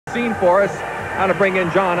scene for us. How to bring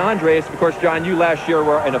in John Andres. Of course, John, you last year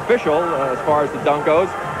were an official as far as the dunk goes.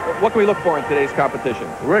 What can we look for in today's competition?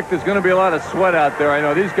 Rick, there's going to be a lot of sweat out there. I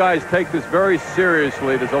know these guys take this very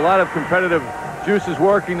seriously. There's a lot of competitive juices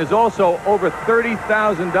working. There's also over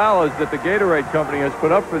 $30,000 that the Gatorade company has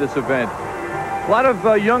put up for this event. A lot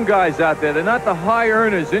of young guys out there. They're not the high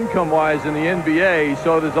earners income-wise in the NBA,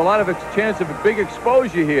 so there's a lot of chance of a big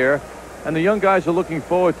exposure here, and the young guys are looking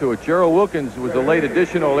forward to it. Gerald Wilkins was a late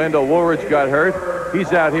addition. Orlando Woolridge got hurt.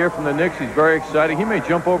 He's out here from the Knicks. He's very exciting. He may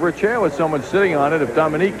jump over a chair with someone sitting on it if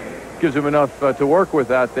Dominique gives him enough to work with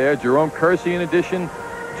out there. Jerome Kersey in addition.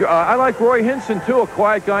 I like Roy Hinson, too, a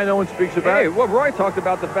quiet guy no one speaks about. Hey, well, Roy talked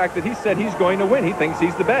about the fact that he said he's going to win. He thinks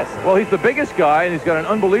he's the best. Well, he's the biggest guy, and he's got an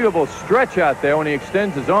unbelievable stretch out there when he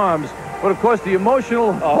extends his arms. But, of course, the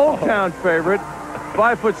emotional hometown favorite,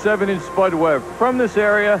 5'7" Spud Webb, from this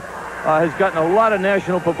area, has gotten a lot of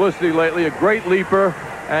national publicity lately, a great leaper,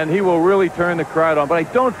 and he will really turn the crowd on. But I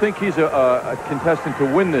don't think he's a contestant to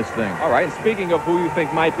win this thing. All right, and speaking of who you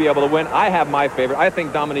think might be able to win, I have my favorite. I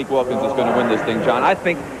think Dominique Wilkins is going to win this thing, John. I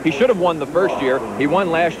think he should have won the first year. He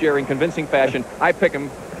won last year in convincing fashion. I pick him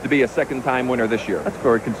to be a second-time winner this year. That's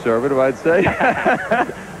very conservative, I'd say.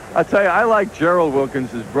 I'll tell you, I like Gerald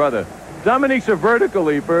Wilkins, his brother. Dominique's a vertical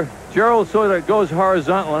leaper. Gerald sort of goes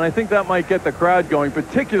horizontal, and I think that might get the crowd going,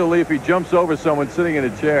 particularly if he jumps over someone sitting in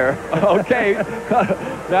a chair. Okay.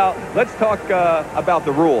 Now, let's talk about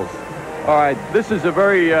the rules. All right, this is a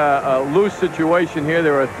very loose situation here.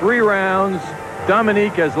 There are 3 rounds.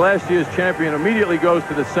 Dominique, as last year's champion, immediately goes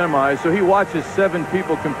to the semis, so he watches 7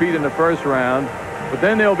 people compete in the first round. But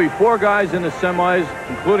then there'll be 4 guys in the semis,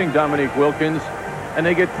 including Dominique Wilkins, and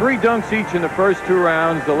they get 3 dunks each in the first 2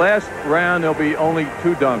 rounds. The last round, there'll be only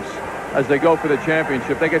 2 dunks as they go for the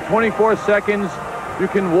championship. They get 24 seconds. You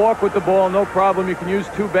can walk with the ball, no problem. You can use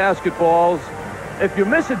 2 basketballs. If you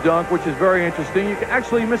miss a dunk, which is very interesting, you can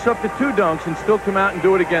actually miss up to 2 dunks and still come out and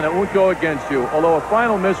do it again. It won't go against you, although a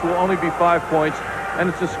final miss will only be 5 points, and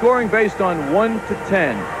it's a scoring based on 1 to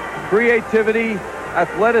 10. Creativity,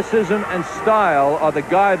 athleticism, and style are the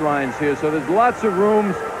guidelines here, so there's lots of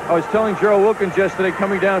rooms. I was telling Gerald Wilkins yesterday,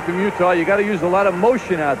 coming down from Utah, you got to use a lot of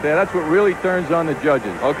motion out there. That's what really turns on the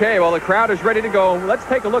judges. Okay, well, the crowd is ready to go. Let's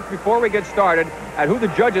take a look before we get started at who the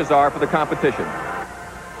judges are for the competition.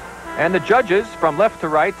 And the judges, from left to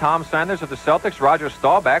right, Tom Sanders of the Celtics, Roger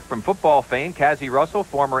Staubach from football fame, Cassie Russell,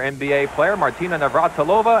 former NBA player, Martina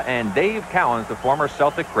Navratilova, and Dave Cowens, the former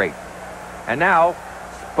Celtic great. And now,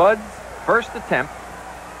 Spud's first attempt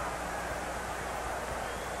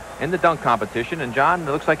in the dunk competition, and John,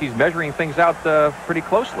 it looks like he's measuring things out pretty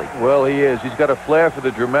closely. Well, he is. He's got a flair for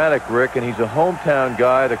the dramatic, Rick, and he's a hometown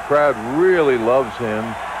guy. The crowd really loves him,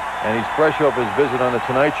 and he's fresh off his visit on the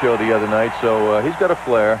Tonight Show the other night, so he's got a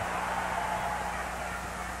flair.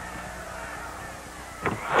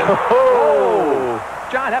 Oh!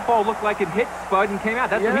 John, that ball looked like it hit Spud and came out.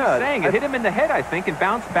 That's what he's saying. It hit him in the head, I think, and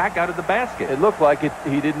bounced back out of the basket. It looked like it.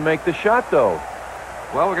 He didn't make the shot, though.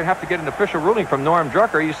 Well, we're going to have to get an official ruling from Norm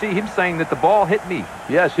Drucker. You see him saying that the ball hit me.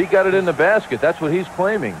 Yes, he got it in the basket. That's what he's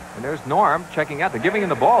claiming. And there's Norm checking out. They're giving him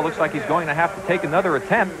the ball. Looks like he's going to have to take another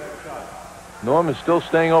attempt. Norm is still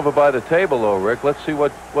staying over by the table, though, Rick. Let's see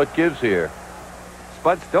what gives here.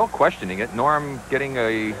 Spud's still questioning it. Norm getting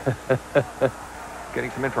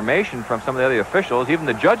getting some information from some of the other officials. Even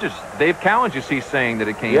the judges, Dave Cowens, you see, saying that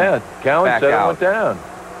it came back out. Yeah, Cowens said it went down.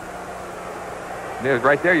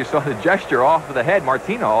 Right there, you saw the gesture off of the head.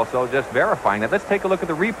 Martina also just verifying that. Let's take a look at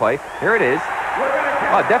the replay. Here it is.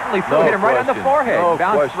 Oh, definitely hit him right on the forehead. No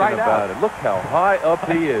Bounced question right about out. it. Look how high up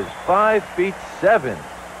he is. 5'7".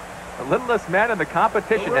 The littlest man in the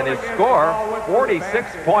competition, and his score,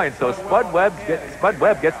 46 points. So Spud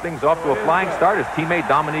Webb gets things off to a flying start. His teammate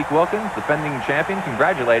Dominique Wilkins, defending champion,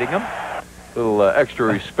 congratulating him. A little extra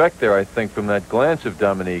respect there, I think, from that glance of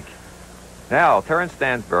Dominique. Now, Terrence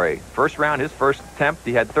Stansbury. First round, his first attempt,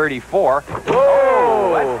 he had 34.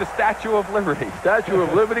 Whoa! That's the Statue of Liberty. Statue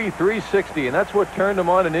of Liberty, 360, and that's what turned him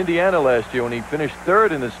on in Indiana last year when he finished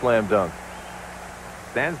 3rd in the slam dunk.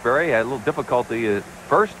 Stansbury had a little difficulty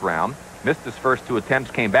first round. Missed his first 2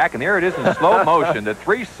 attempts, came back, and there it is in slow motion, the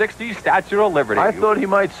 360 Statue of Liberty. I thought he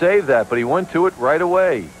might save that, but he went to it right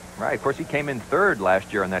away. Right, of course, he came in 3rd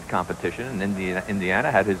last year in that competition, and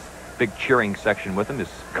Indiana had his big cheering section with him, his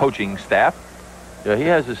coaching staff. Yeah, he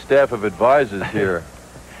has a staff of advisors here.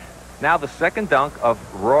 Now the second dunk of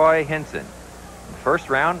Roy Hinson. The first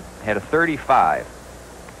round had a 35.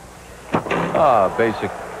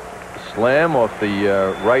 Basic slam off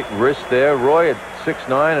the right wrist there. Roy at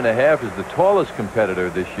 6'9.5", is the tallest competitor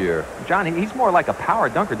this year. John, he's more like a power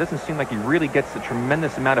dunker. Doesn't seem like he really gets a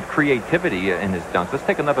tremendous amount of creativity in his dunks. Let's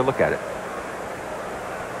take another look at it.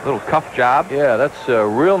 Little cuff job. Yeah, that's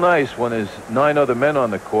real nice when there's 9 other men on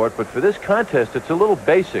the court, but for this contest, it's a little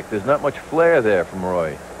basic. There's not much flair there from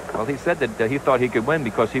Roy. Well, he said that he thought he could win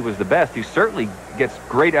because he was the best. He certainly gets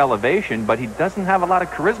great elevation, but he doesn't have a lot of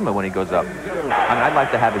charisma when he goes up. I mean, I'd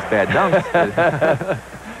like to have his bad dunks.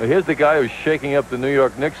 Well, here's the guy who's shaking up the New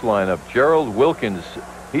York Knicks lineup, Gerald Wilkins.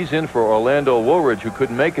 He's in for Orlando Woolridge, who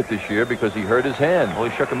couldn't make it this year because he hurt his hand. Well,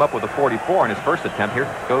 he shook him up with a 44 in his first attempt. Here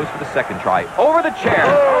goes for the second try. Over the chair.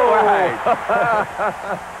 Oh! Right.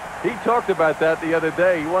 He talked about that the other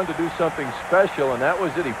day. He wanted to do something special, and that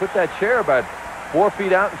was it. He put that chair about 4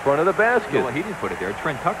 feet out in front of the basket. Well, he didn't put it there.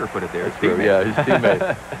 Trent Tucker put it there. His teammate. Yeah, his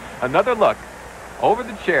teammate. Another look. Over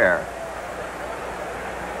the chair.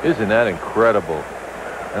 Isn't that incredible?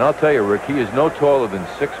 And I'll tell you, Rick, he is no taller than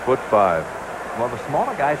 6'5". Well, the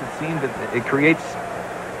smaller guys, it seems that it creates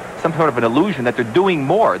some sort of an illusion that they're doing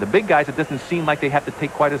more. The big guys, it doesn't seem like they have to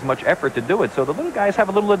take quite as much effort to do it. So the little guys have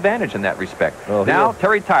a little advantage in that respect. Well, now,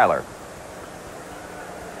 Terry Tyler.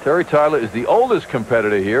 Terry Tyler is the oldest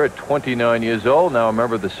competitor here at 29 years old. Now a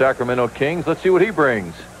member of the Sacramento Kings. Let's see what he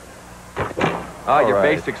brings. Oh, your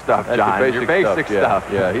basic stuff, John. Your basic stuff.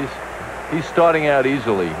 Yeah, he's starting out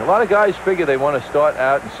easily. A lot of guys figure they want to start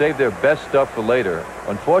out and save their best stuff for later.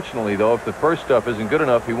 Unfortunately, though, if the first stuff isn't good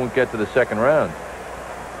enough, he won't get to the second round.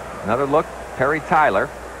 Another look, Terry Tyler.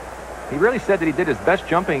 He really said that he did his best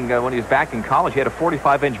jumping when he was back in college. He had a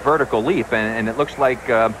 45-inch vertical leap, and it looks like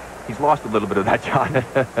he's lost a little bit of that, John.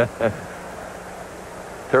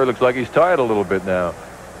 Terry looks like he's tired a little bit now.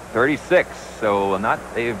 36, so not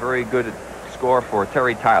a very good score for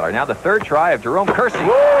Terry Tyler. Now the third try of Jerome Kersey.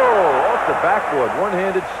 Whoa! Off the backboard,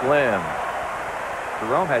 one-handed slam.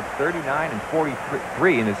 Jerome had 39 and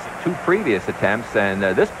 43 in his 2 previous attempts, and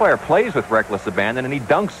this player plays with reckless abandon, and he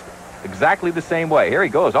dunks exactly the same way. Here he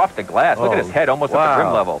goes off the glass. Look at his head almost at the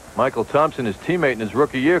rim level. Michael Thompson, his teammate in his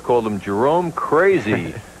rookie year, called him Jerome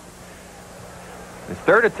Crazy. His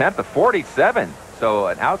third attempt, a 47. So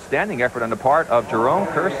an outstanding effort on the part of Jerome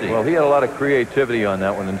Kersey. Well, he had a lot of creativity on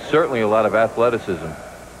that one, and certainly a lot of athleticism.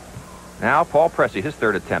 Now Paul Pressey, his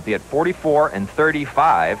third attempt. He had 44 and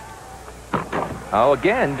 35. Oh,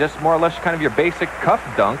 again, just more or less kind of your basic cuff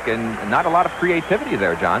dunk, and not a lot of creativity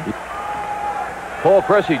there, John. Paul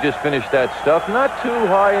Pressey just finished that stuff. Not too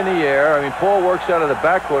high in the air. I mean, Paul works out of the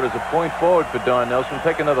backcourt as a point forward for Don Nelson.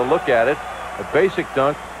 Take another look at it. A basic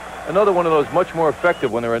dunk. Another one of those much more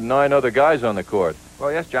effective when there are 9 other guys on the court.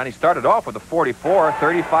 Well, yes, John, he started off with a 44,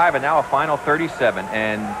 35, and now a final 37.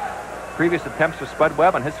 And previous attempts for Spud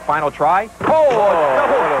Webb on his final try. Oh,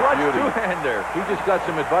 double clutch two-hander. He just got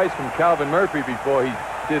some advice from Calvin Murphy before he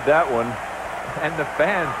did that one. And the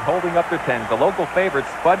fans holding up their tens. The local favorite,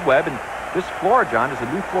 Spud Webb. And this floor, John, is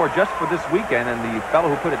a new floor just for this weekend. And the fellow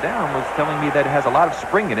who put it down was telling me that it has a lot of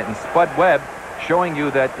spring in it. And Spud Webb showing you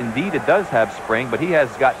that indeed it does have spring, but he has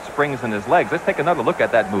got springs in his legs. Let's take another look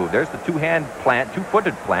at that move. There's the two-hand plant,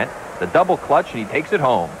 two-footed plant, the double clutch, and he takes it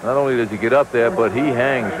home. Not only does he get up there, but he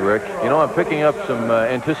hangs, Rick. You know, I'm picking up some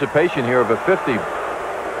anticipation here of a 50.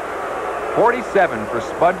 47 for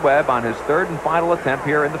Spud Webb on his third and final attempt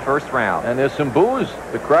here in the first round. And there's some boos.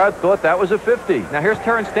 The crowd thought that was a 50. Now here's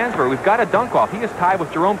Terrence Stansbury. We've got a dunk off. He is tied with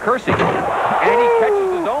Jerome Kersey. And he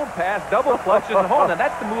catches his own pass, double clutches and home. Now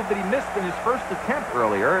that's the move that he missed in his first attempt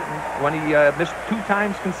earlier when he missed 2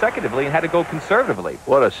 times consecutively and had to go conservatively.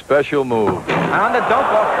 What a special move. And on the dunk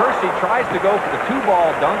off, Kersey tries to go for the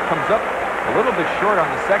 2-ball dunk, comes up a little bit short on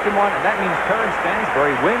the second one, and that means Terrence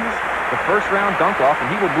Stansbury wins the first round dunk off,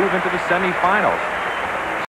 and he will move into the semifinals.